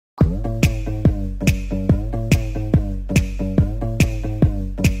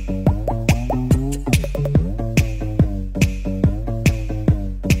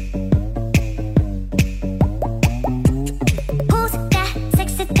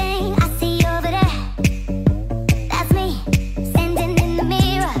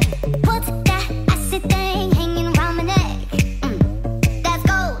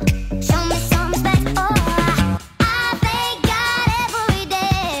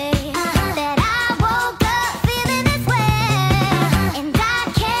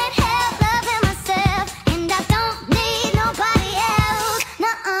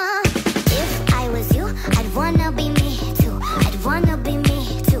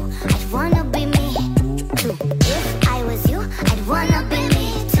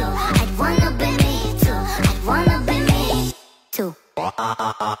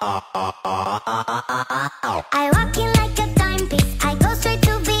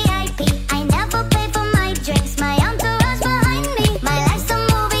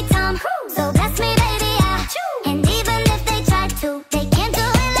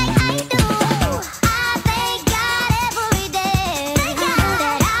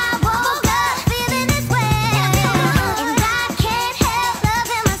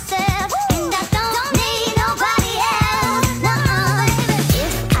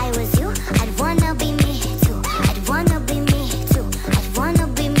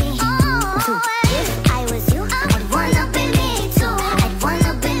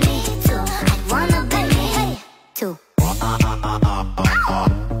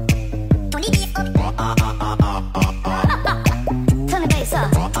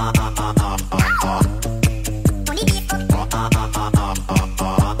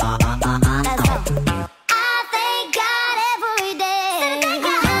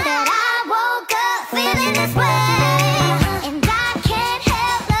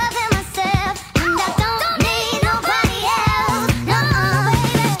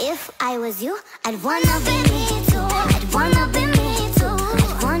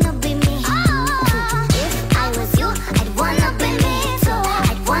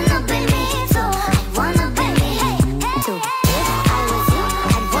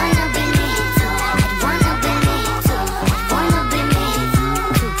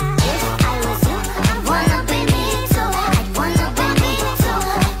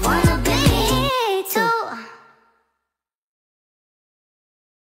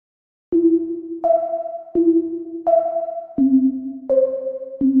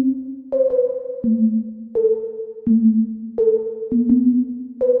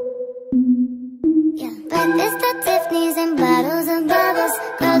Breakfast at Tiffany's and bottles of bubbles.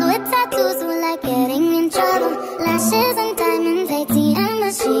 Girls with tattoos who like getting in trouble. Lashes and diamonds, ATM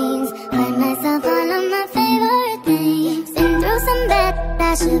machines. Buy myself all of my favorite things. Been through some bad,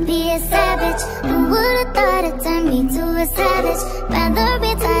 I should be a savage. Who would've thought it turned me to a savage? Rather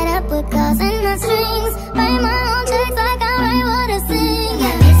be tied up with calls and the strings. Write my own checks like I write what I sing.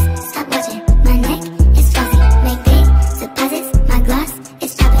 Yeah, miss, stop watching. My neck is flossy. Make big deposits. My gloss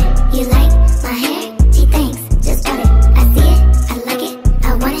is chopping. You like my hair? Gee, thanks. Just got it. I see it. I like it.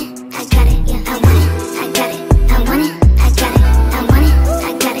 I want it. I got it. Yeah, I want it. I got it. I want it. I got it. I want it.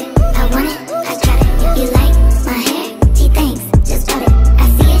 I got it. I want it. I got it. Yeah. You like my hair? Gee, thanks. Just got it. I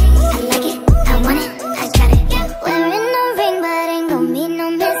see it. I like it. I want it. I got it. Yeah. Wearing a ring, but ain't gon' be no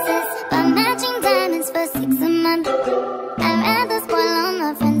misses. Buy matching diamonds for 6 a month. I'd rather spoil all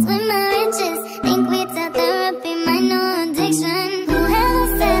my friends with my riches. Think weeds at therapy, might know addiction. Whoever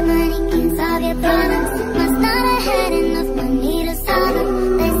said money can solve your problems must not have had enough money to solve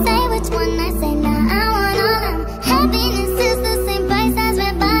them. They say which one, I say nah, I want all them. Happiness is the same price as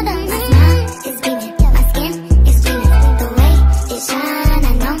red bottoms. My smile is beaming, my skin is gleaming. The way it shine,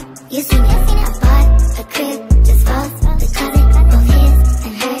 I know you seen it. I bought a crib just for the closet, both his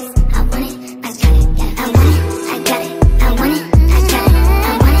and hers. I want it, I got it, yeah. I want it, I got it, I want it, I got it,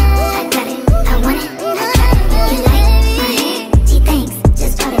 I want it, I got it, I want it, I got it. You like my hair? Gee, thanks,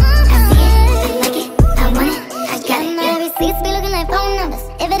 just got it. I see it, I like it, I want it, I got it. My receipts be looking like phone numbers.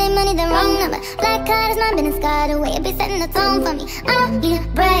 If it ain't money, then wrong number. Black card is my business card, the way it be setting the tone for me. I don't need a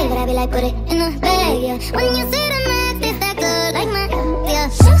break, but I be like, put it in the bag, yeah. When you see the max, they stack good like my, yeah.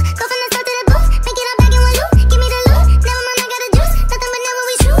 Shoot, go from the start to the booth, make it all back in one loop. Give me the loot, never mind, I got the juice. Nothing but never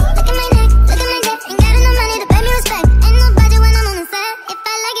we shoot. Look at my neck, look at my neck. Ain't got enough money to pay me respect. Ain't no budget when I'm on the set. If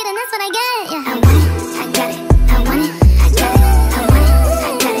I like it, then that's what I get, yeah. I want it, I got it, I want it, I got it, I want it,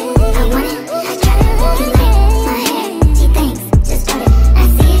 I got it, I want it, I got it. You like my hair? Gee, thanks, just got it. I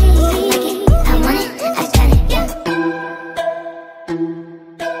see it, I like it, I want it, I got it, yeah.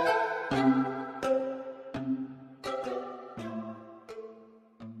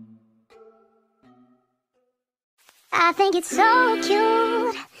 I think it's so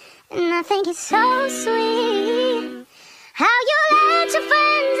cute, and I think it's so sweet how you let your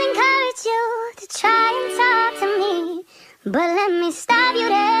friends encourage you to try and talk to me. But let me stop you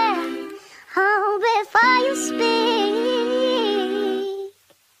there, oh, before you speak.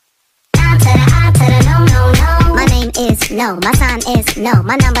 I to the I to the no, no, no. My name is no, my sign is no,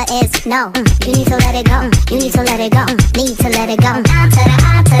 my number is no. You need to let it go, you need to let it go, need to let it go. I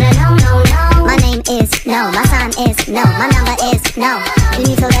to the no, no, no. My name is no, my sign is no, my number is no. You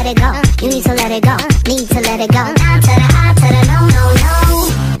need to let it go, you need to let it go, need to let it go. I to the no, no, no.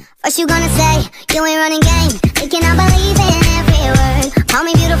 First you gonna say you ain't running game, thinking I believe in every word. Call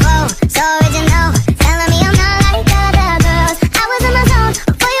me beautiful, so original, telling me I'm not like other girls. I was in my zone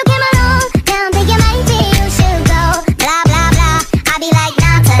before you came along. Now I'm thinking maybe you should go. Blah blah blah. I be like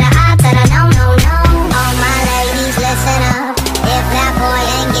nah to the I to the no, no, no. All my ladies listen up. If that boy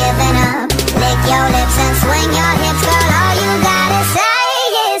ain't giving up, lick your lips and swing your hips, girl. All you gotta say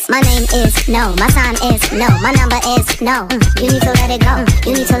is my name is no, my sign is no, my number is no. You need to let it go,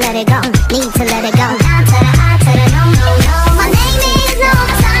 you need to let it go, need to let it go. I to the no, no, no. My name is no,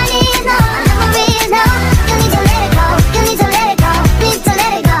 my sign is no, my number is no. You need to let it go, you need to let it go, need to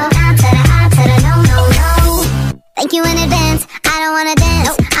let it go. I to the no, no, no. Thank you in advance, I don't wanna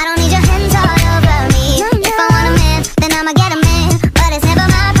dance, I don't need your hands all over me. If I want a man, then I'ma get a man, but it's never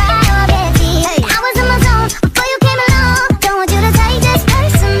my priority. I was in my zone before you came along, don't want you to take this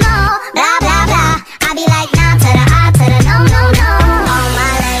personal. Blah blah blah, I be like nah to the I to the no, no, no. All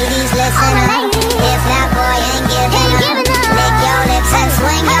my ladies listen up. If that boy ain't giving up, lick your lips and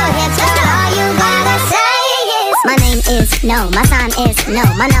swing your hips, girl. All you gotta say is my name is no, my sign is no,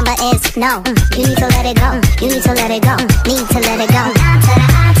 my number is no. You need to let it go, you need to let it go, need to let it go. I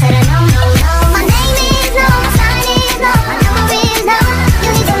to the no, no, no. My name is no, my sign is no, my number is no. You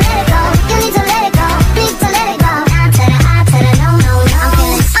need to let it go, you need to let it go, need to let it go. I to the no, no, no. I'm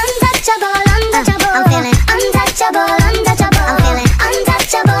feeling untouchable, untouchable. I'm feeling untouchable, untouchable. I'm feeling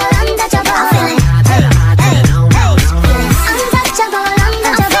untouchable, untouchable. I'm feeling hey, hey, hey. Feeling untouchable,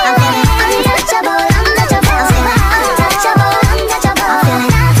 untouchable. I'm feeling untouchable, untouchable. I'm feeling untouchable, untouchable. I'm feeling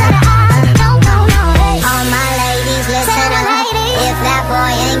no, no, no. All my ladies listen up. If that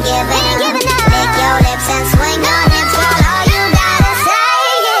boy ain't giving up, lick your lips and swing your hips, girl. All you gotta say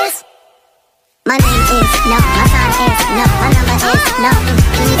is my name is no, my sign is no, my number is no.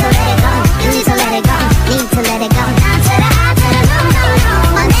 You need to let it go, you need to let it go, need to let it go. I to the no, no, no.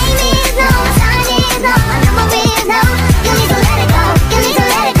 My name is no, my sign is no, my number is no. You need to let it go, you need to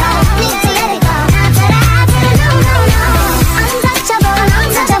let it go, need to let it go. I to the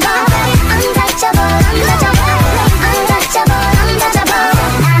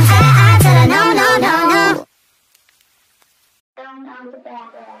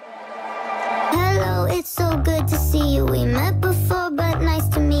it's so good to see you. We met before, but nice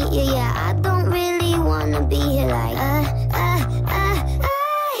to meet you. Yeah, I don't really wanna be here like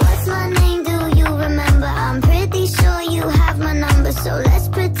what's my name, do you remember? I'm pretty sure you have my number, so let's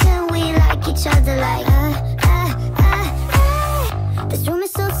pretend we like each other like This room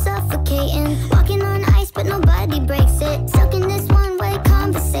is so suffocating, walking on ice but nobody breaks it. Stuck in this one-way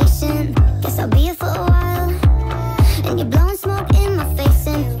conversation, guess I'll be here for a while. And you're blowing smoke in my face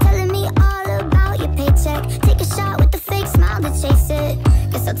and telling me all about your paycheck. Take a shot with the fake smile to chase it,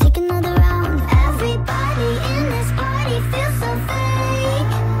 guess I'll take another round. Everybody in this party feels so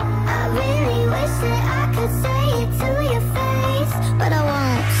fake. I really wish that I could say it to your face, but I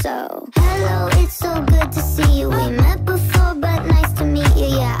won't. So hello, it's so good to see you. We met before, but nice to meet you.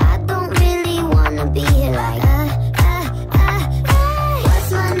 Yeah, I don't really wanna be here like what's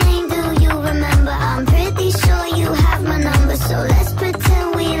my name, do you remember? I'm pretty sure you have my number, so let's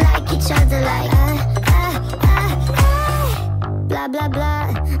pretend we like each other like blah blah blah.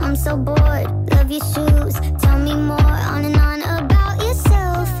 I'm so bored, love your shoes. Tell me more, on and on about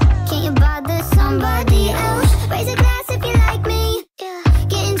yourself. Can't you bother somebody else? Raise a glass if you like me.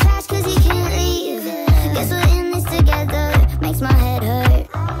 Getting trash cause you can't leave. Guess we're in this together, makes my head hurt.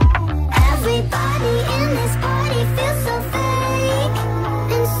 Everybody in this party feels so fake,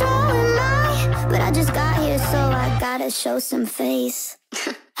 and so am I. But I just got here, so I gotta show some face.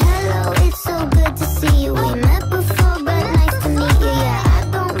 Hello, it's so good to see you. We met before, but nice to meet you. Yeah, I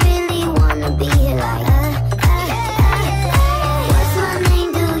don't really wanna be here like what's my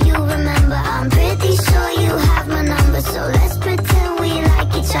name, do you remember? I'm pretty sure you have my number, so let's pretend we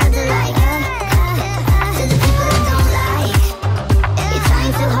like each other like to the people that don't like, you're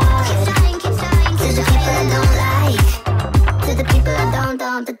trying too hard. To the people that don't like, to the people that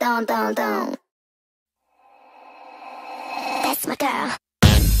don't. That's my girl.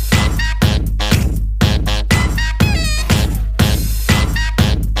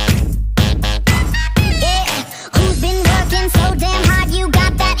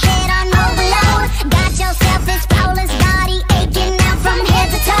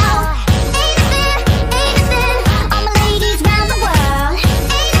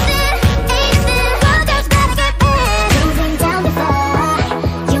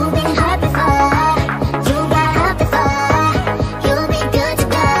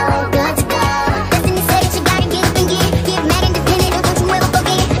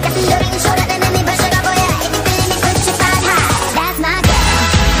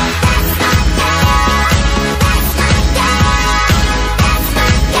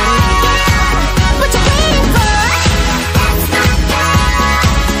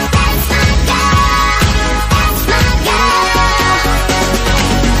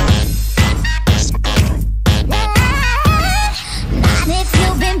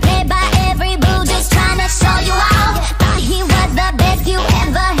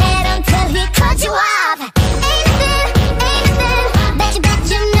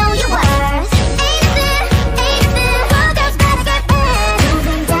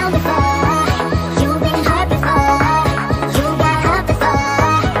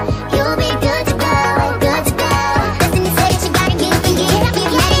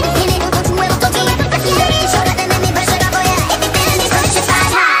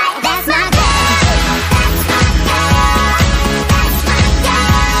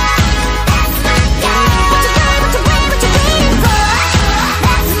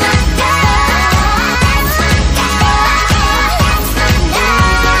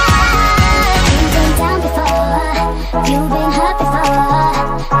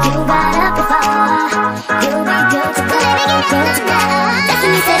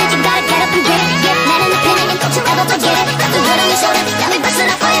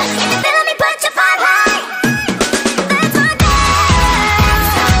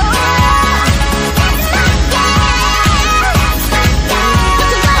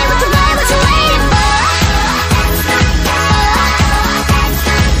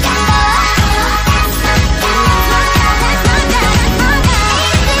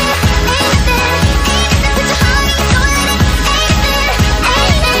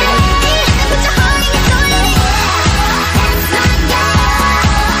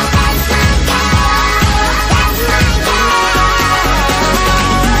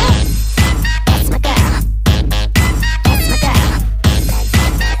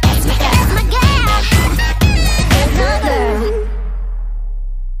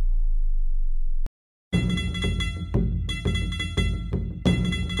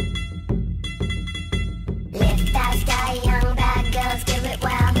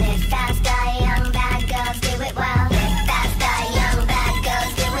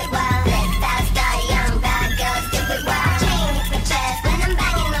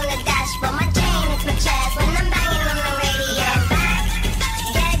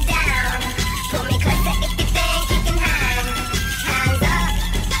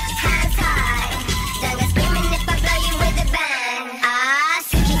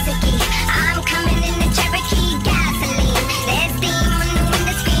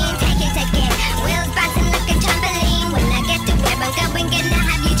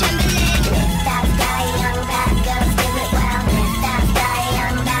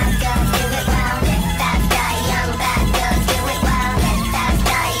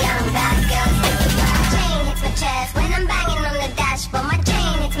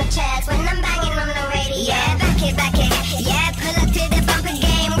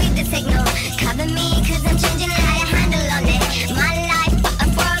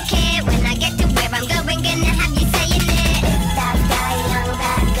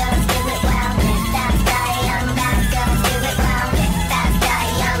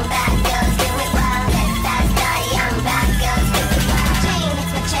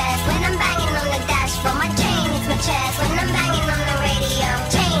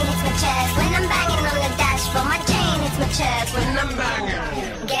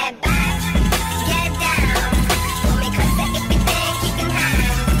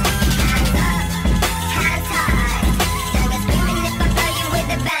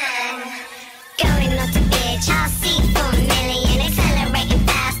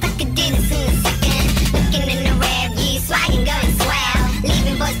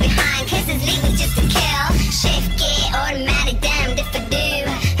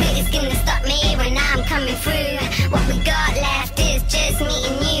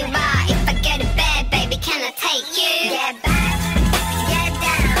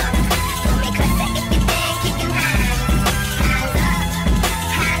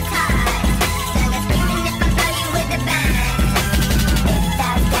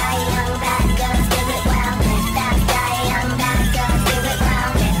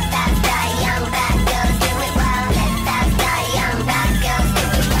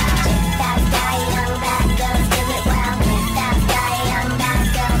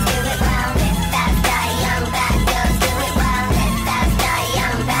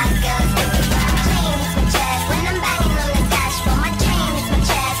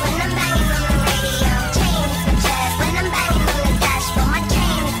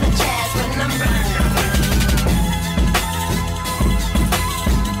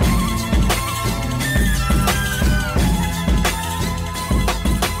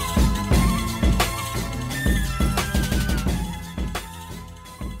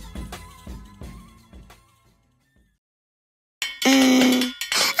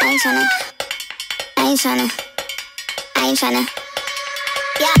 Yeah,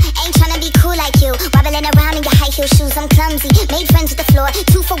 ain't tryna be cool like you. Wobbling around in your high heel shoes, I'm clumsy. Made friends with the floor,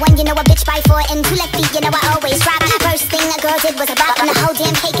 2 for 1, you know a bitch by 4. And 2 left feet, you know I always rock. First thing a girl did was a bop, and the whole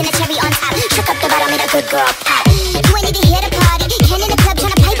damn cake and a cherry on top. Shook up the bottom, made a good girl pop. You ain't need to hear the party. Ken in the club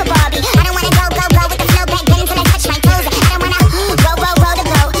tryna play with Barbie. I don't wanna go with the flow back then until I touch my toes. I don't wanna roll the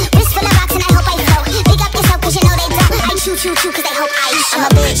glow. Wrist full of rocks and I hope I flow. Big up yourself cause you know they don't. I choo cause they hope I show. I'm a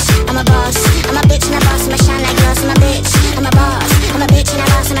bitch, I'm a boss. I'm a bitch and a boss, I'ma shine like glass. I'm a bitch, I'm a boss. I'm a bitch and a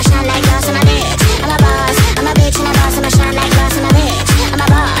boss, I'ma shine like glass. I'm a bitch, I'm a boss. I'm a bitch and a boss, I'ma shine like glass. I'm a bitch, I'm a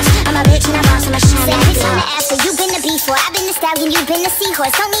boss. I'm a bitch and a boss, I'ma shine like glass. On the after, you been the before. I've been the stallion, you been the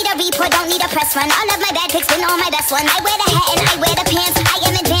seahorse. Don't need a report, don't need a press run. All of my bad pics been all my best ones. I wear the hat and I wear the pants. I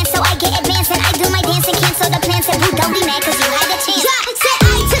am advanced, so I get advanced. And I do my dance and cancel the plans. And boo, don't be mad cause you had a chance. Yeah, said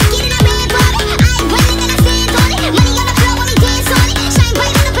I took it and I ran for it. I win it and I stand on it. Money on the floor when we dance on it. Shine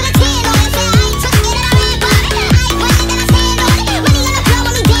bright and I put a tan on it. Said I took it and I ran for it. I win it and I stand on it. Money on the floor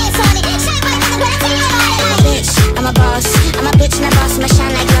when we dance on it. Shine bright and I put a tan on it. I'm a bitch, I'm a boss. I'm a bitch and a boss, I'ma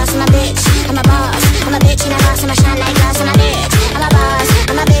shine like glass. I'm a bitch, I'm a boss. I'm a bitch and a boss, I'ma shine like glass. I'm a bitch, I'm a boss.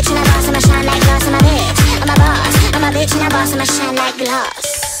 I'm a bitch and a boss, I'ma shine like glass. I'm a bitch, I'm a boss. I'm a bitch and a boss, I'ma shine like glass.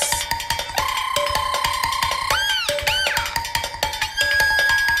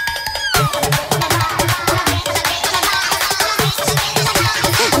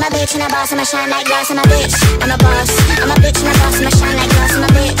 I'm a bitch and a boss, I'ma shine like glass. I'm a bitch, I'm a boss. I'm a bitch and a boss, I'ma shine like glass. I'm a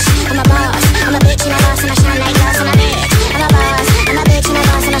bitch, I'm a boss.